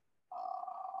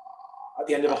at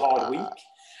the end of a hard week,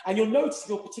 and you'll notice if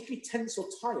you're particularly tense or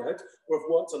tired or have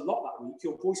worked a lot that week,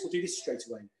 your voice will do this straight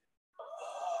away.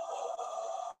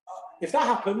 If that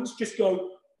happens, just go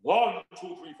 1, 2,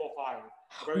 3, 4,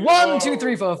 5. 1, 2,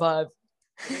 3, 4, 5.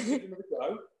 And then another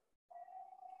go.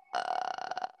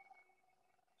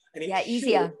 And it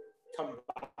easier. Come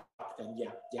back then,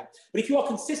 yeah. But if you are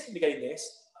consistently getting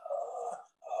this,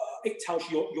 it tells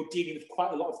you you're dealing with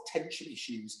quite a lot of tension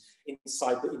issues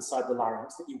inside the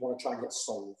larynx that you want to try and get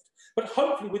solved. But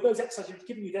hopefully, with those exercises we've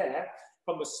given you there,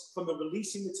 from the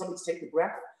releasing the tummy to take the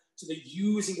breath, to the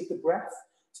using of the breath,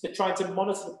 to the trying to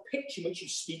monitor the pitch in which you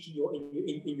speak in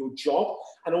your job,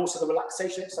 and also the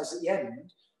relaxation exercise at the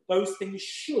end, those things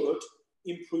should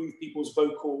improve people's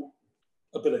vocal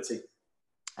ability.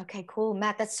 Okay, cool.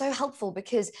 Matt, that's so helpful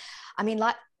because, I mean,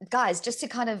 like, guys, just to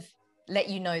kind of let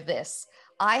you know this,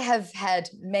 I have had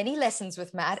many lessons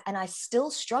with Matt and I still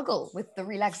struggle with the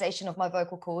relaxation of my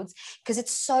vocal cords because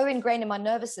it's so ingrained in my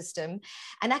nervous system.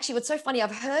 And actually, what's so funny,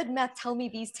 I've heard Matt tell me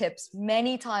these tips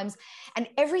many times. And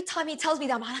every time he tells me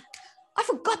that, I'm like, I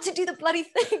forgot to do the bloody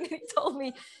thing that he told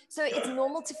me. So it's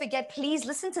normal to forget. Please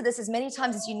listen to this as many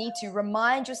times as you need to.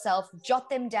 Remind yourself, jot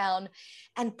them down,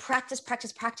 and practice,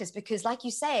 because like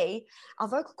you say, our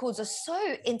vocal cords are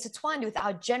so intertwined with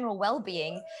our general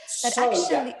well-being that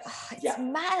it's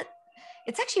mad.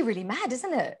 It's actually really mad,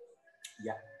 isn't it?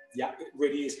 Yeah, it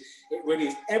really is. It really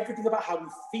is. Everything about how we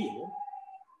feel,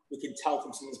 we can tell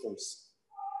from someone's voice.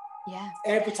 Yeah.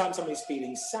 Every time somebody's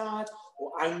feeling sad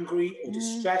or angry or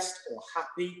distressed or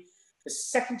happy, the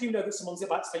second you know that someone's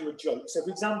about to tell you a joke. So,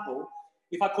 for example,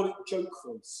 if I call it joke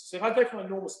voice, so if I go from my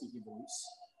normal speaking voice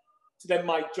to then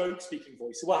my joke speaking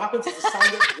voice, so what happens is the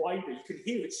sound gets wider. You can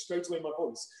hear it straight away in my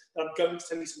voice that I'm going to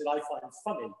tell you something I find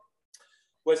funny.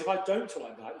 Whereas if I don't talk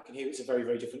like that, you can hear it's a very,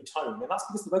 very different tone. And that's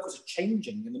because the vocals are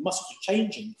changing and the muscles are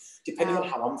changing depending on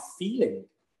how I'm feeling.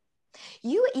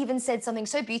 You even said something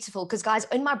so beautiful because, guys,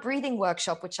 in my breathing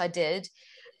workshop, which I did,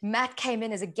 Matt came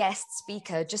in as a guest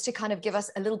speaker just to kind of give us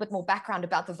a little bit more background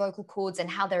about the vocal cords and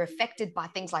how they're affected by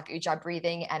things like ujjayi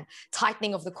breathing and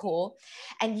tightening of the core.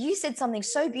 And you said something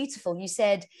so beautiful. You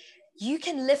said, you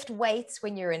can lift weights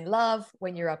when you're in love,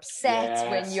 when you're upset,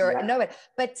 when you're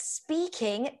but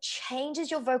speaking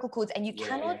changes your vocal cords and you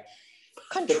cannot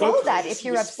control that if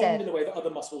you're upset. Respond in a way that other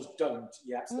muscles don't.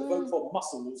 Yeah, so the vocal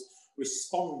muscles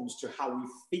responds to how we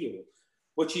feel,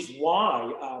 which is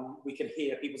why we can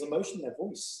hear people's emotion in their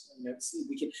voice. You know,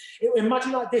 we can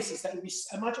imagine like this: is that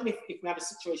imagine if we had a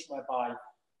situation whereby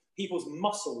people's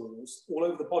muscles all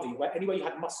over the body, where anywhere you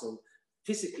had muscle,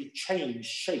 physically change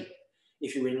shape.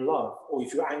 If you're in love, or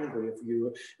if you're angry,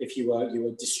 if you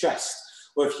were distressed,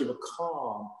 or if you were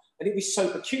calm. And it'd be so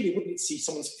peculiar, wouldn't it, see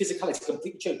someone's physicality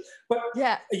completely change? But,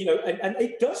 you know, and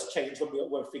it does change when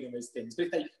we're feeling those things, but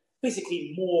if they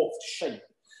physically morph shape.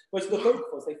 Whereas the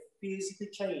vocals, they physically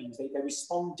change, they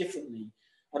respond differently.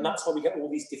 And that's why we get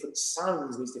all these different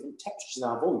sounds, these different textures in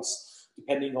our voice,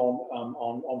 depending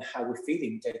on how we're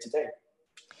feeling day to day.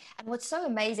 And what's so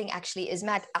amazing actually is,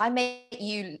 Matt, I met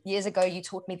you years ago, you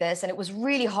taught me this, and it was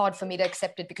really hard for me to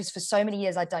accept it because for so many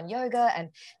years I'd done yoga and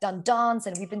done dance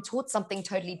and we've been taught something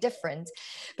totally different.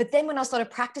 But then when I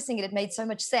started practicing it, it made so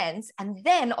much sense. And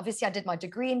then obviously I did my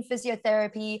degree in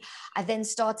physiotherapy. I then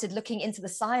started looking into the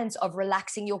science of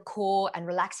relaxing your core and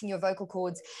relaxing your vocal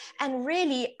cords. And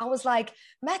really, I was like,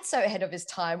 Matt's so ahead of his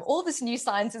time. All this new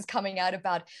science is coming out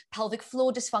about pelvic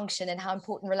floor dysfunction and how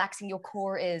important relaxing your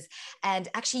core is. And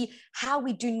actually how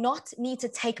we do not need to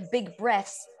take big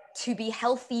breaths to be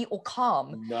healthy or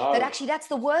calm. No. That actually that's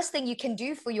the worst thing you can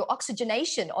do for your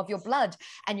oxygenation of your blood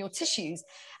and your tissues.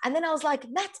 And then I was like,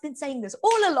 Matt's been saying this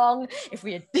all along. If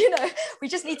we, we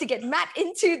just need to get Matt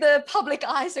into the public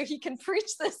eye so he can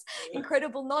preach this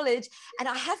incredible knowledge. And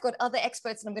I have got other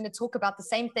experts and I'm going to talk about the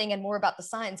same thing and more about the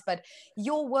science, but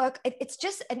your work, it's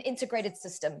just an integrated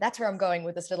system. That's where I'm going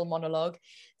with this little monologue.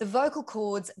 The vocal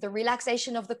cords, the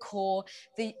relaxation of the core,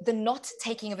 the not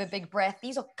taking of a big breath.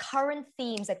 These are current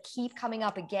themes that keep coming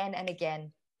up again and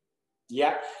again.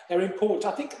 Yeah, they're important.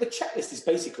 I think the checklist is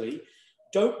basically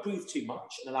don't breathe too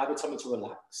much and allow the tummy to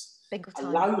relax.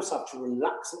 Allow yourself to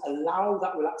relax, allow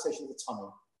that relaxation of the tummy.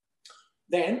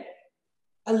 Then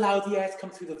allow the air to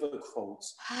come through the vocal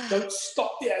folds. Don't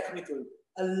stop the air coming through.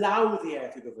 Allow the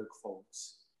air through the vocal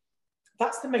folds.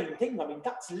 That's the main thing. I mean,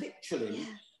 that's literally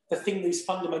the thing that is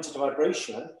fundamental to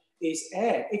vibration is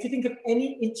air. If you think of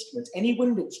any instrument, any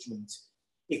wind instrument,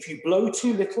 if you blow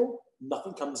too little,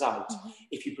 nothing comes out.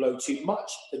 If you blow too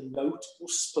much, the note will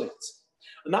split.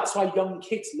 And that's why young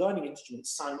kids learning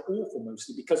instruments sound awful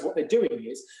mostly, because what they're doing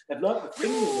is they've learned the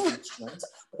fingering of the instrument,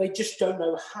 but they just don't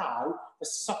know how, the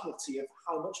subtlety of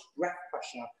how much breath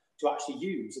pressure to actually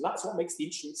use. And that's what makes the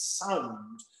instrument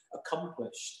sound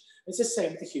accomplished. It's the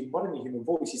same with the human body and the human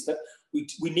voice, is that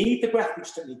we need the breath, we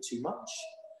just don't need too much.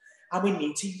 And we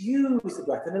need to use the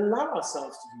breath and allow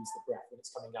ourselves to use the breath when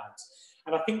it's coming out.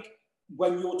 And I think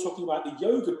when you're talking about the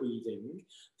yoga breathing,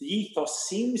 the ethos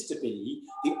seems to be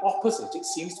the opposite. It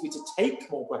seems to be to take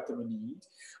more breath than we need,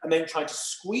 and then try to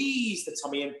squeeze the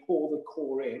tummy and pull the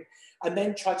core in, and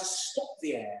then try to stop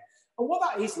the air. And what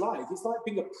that is like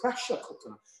being a pressure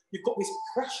cooker. You've got this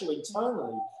pressure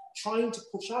internally trying to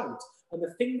push out. And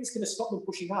the thing that's going to stop them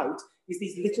pushing out is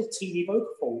these little teeny vocal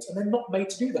folds. And they're not made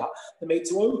to do that. They're made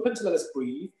to open to let us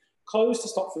breathe, close to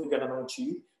stop food going on our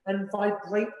tube, and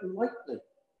vibrate lightly.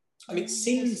 And it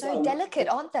seems so delicate,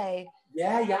 aren't they?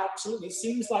 Yeah, absolutely. It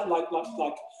seems like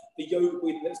the yoga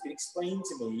breathing that's been explained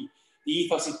to me, the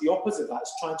ethos is the opposite of that.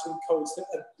 It's trying to encourage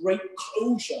a great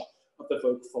closure of the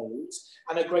vocal folds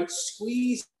and a great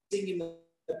squeezing in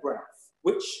the breath,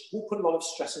 which will put a lot of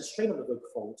stress and strain on the vocal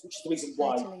folds, which is the reason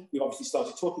why we've obviously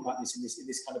started talking about this in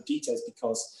this kind of details,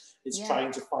 because it's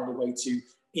trying to find a way to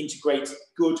integrate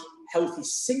good, healthy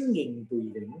singing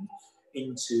breathing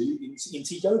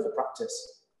into yoga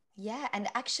practice. Yeah, and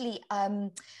actually,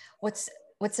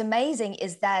 what's amazing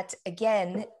is that,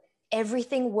 again,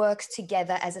 everything works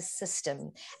together as a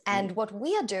system. And what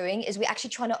we are doing is we're actually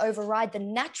trying to override the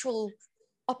natural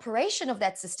operation of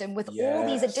that system with all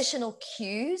these additional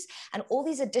cues and all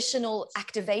these additional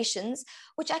activations,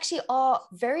 which actually are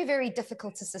very, very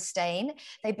difficult to sustain.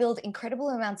 They build incredible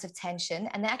amounts of tension,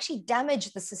 and they actually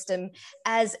damage the system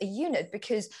as a unit,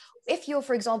 because if you're,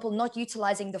 for example, not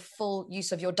utilizing the full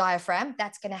use of your diaphragm,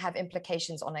 that's going to have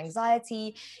implications on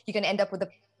anxiety. You're going to end up with a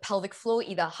pelvic floor,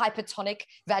 either hypertonic,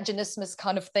 vaginismus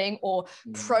kind of thing, or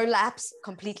prolapse,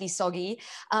 completely soggy.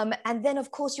 And then,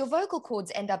 of course, your vocal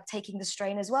cords end up taking the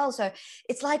strain as well. So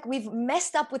it's like we've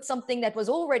messed up with something that was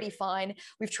already fine.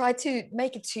 We've tried to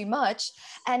make it too much.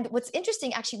 And what's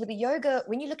interesting, actually, with the yoga,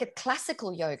 when you look at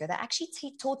classical yoga, they actually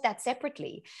taught that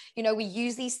separately. You know, we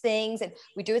use these things and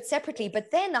we do it separately.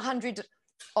 But then 100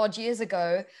 odd years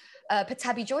ago,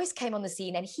 Pattabhi Jois came on the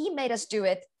scene, and he made us do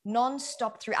it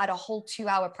non-stop throughout a whole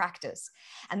 2-hour practice.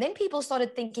 And then people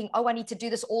started thinking, oh, I need to do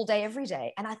this all day, every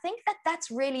day. And I think that that's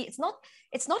really, it's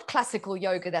not classical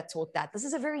yoga that taught that. This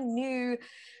is a very new,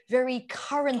 very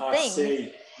current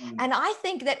thing. And I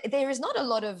think that there is not a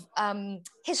lot of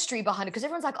history behind it, because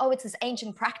everyone's like, oh, it's this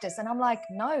ancient practice. And I'm like,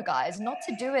 no, guys, not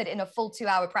to do it in a full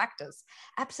 2-hour practice.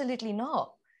 Absolutely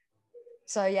not.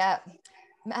 So yeah,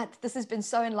 Matt, this has been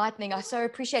so enlightening. I so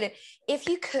appreciate it. If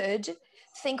you could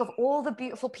think of all the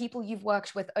beautiful people you've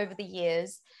worked with over the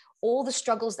years, all the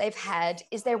struggles they've had,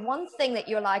 is there one thing that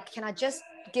you're like, can I just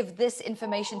give this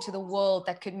information to the world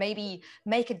that could maybe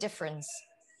make a difference?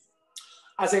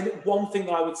 As in one thing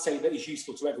that I would say that is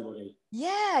useful to everybody?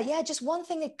 Yeah, just one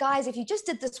thing that, guys, if you just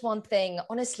did this one thing,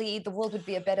 honestly, the world would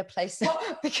be a better place. Well,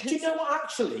 because... Do you know what,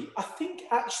 actually? I think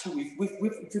actually we've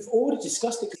already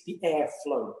discussed it, because the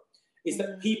airflow is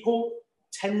that people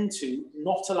tend to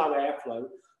not allow airflow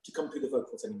to come through the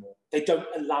vocals anymore. They don't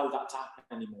allow that to happen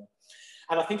anymore.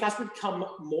 And I think as we become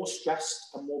more stressed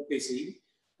and more busy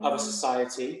of a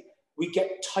society, we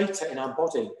get tighter in our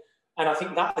body. And I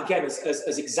think that, again,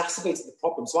 has exacerbated the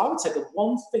problem. So I would say the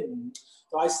one thing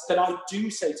that I do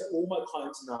say to all my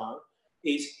clients now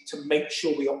is to make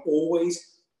sure we are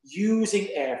always using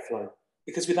airflow.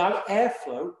 Because without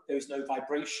airflow, there is no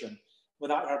vibration.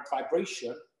 Without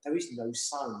vibration, there is no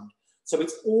sound. So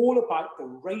it's all about the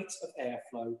rate of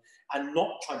airflow and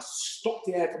not trying to stop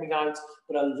the air coming out,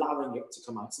 but allowing it to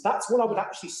come out. So that's what I would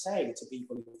actually say to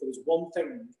people. If there was one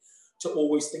thing to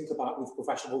always think about with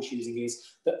professional voice using, is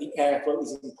that the airflow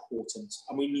is important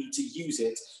and we need to use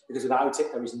it, because without it,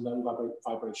 there is no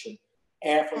vibration.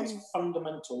 Airflow is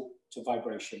fundamental to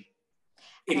vibration.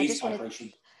 It is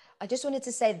vibration. I just wanted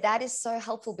to say that is so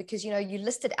helpful, because, you know, you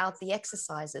listed out the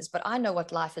exercises, but I know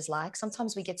what life is like.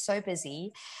 Sometimes we get so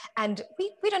busy and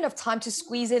we don't have time to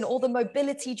squeeze in all the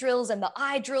mobility drills and the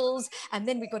eye drills, and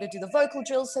then we got to do the vocal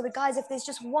drills. So guys, if there's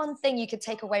just one thing you could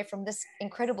take away from this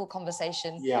incredible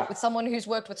conversation with someone who's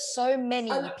worked with so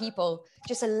many people,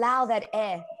 just allow that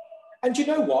air. And you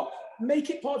know what? Make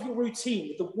it part of your routine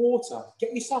with the water.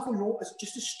 Get yourself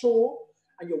just a straw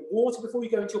and your water before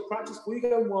you go into your practice, before you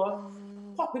go and work.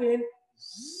 Pop it in,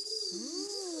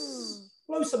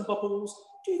 blow some bubbles,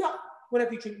 do that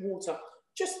whenever you drink water,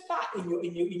 just that in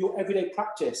your everyday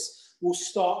practice will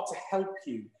start to help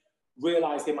you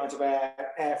realize the amount of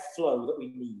air flow that we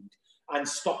need and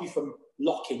stop you from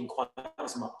locking quite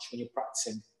as much when you're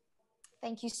practicing.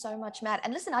 Thank you so much, Matt.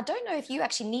 And listen, I don't know if you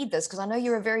actually need this because I know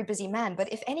you're a very busy man,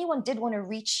 but if anyone did want to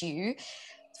reach you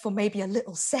for maybe a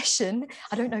little session,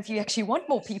 I don't know if you actually want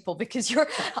more people because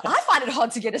I find it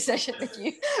hard to get a session with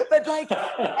you, but like,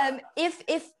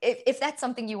 if that's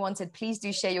something you wanted, please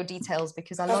do share your details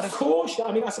because a lot of course,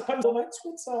 I mean, I suppose my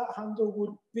Twitter handle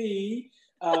would be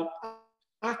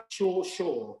at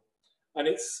Shore. And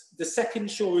it's the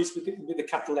second Shaw is with the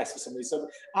capital S for some reason. So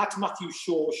at Matthew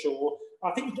Shaw. I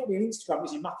think you get me on Instagram,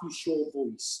 which is Matthew Shaw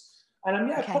Voice.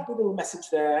 And pop a little message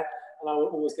there, and I will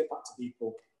always get back to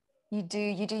people. You do.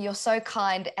 You're so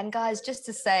kind. And guys, just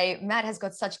to say, Matt has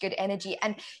got such good energy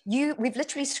and we've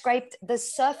literally scraped the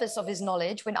surface of his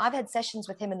knowledge. When I've had sessions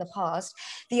with him in the past,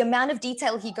 the amount of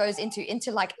detail he goes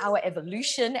into like our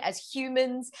evolution as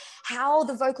humans, how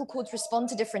the vocal cords respond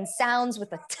to different sounds with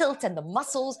the tilt and the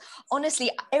muscles.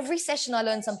 Honestly, every session I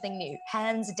learn something new,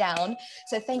 hands down.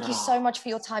 So thank you so much for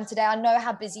your time today. I know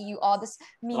how busy you are. This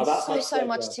means so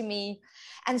much to me.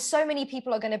 And so many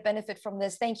people are going to benefit from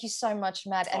this. Thank you so much,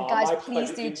 Matt. And guys,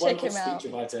 please do check him out.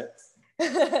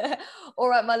 All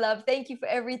right, my love. Thank you for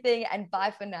everything and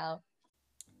bye for now.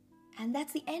 And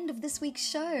that's the end of this week's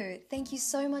show. Thank you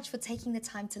so much for taking the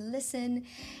time to listen.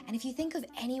 And if you think of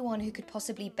anyone who could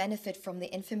possibly benefit from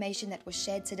the information that was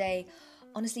shared today,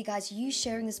 honestly, guys, you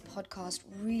sharing this podcast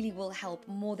really will help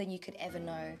more than you could ever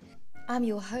know. I'm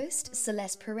your host,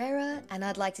 Celeste Pereira, and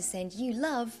I'd like to send you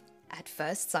love at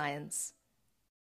First Science.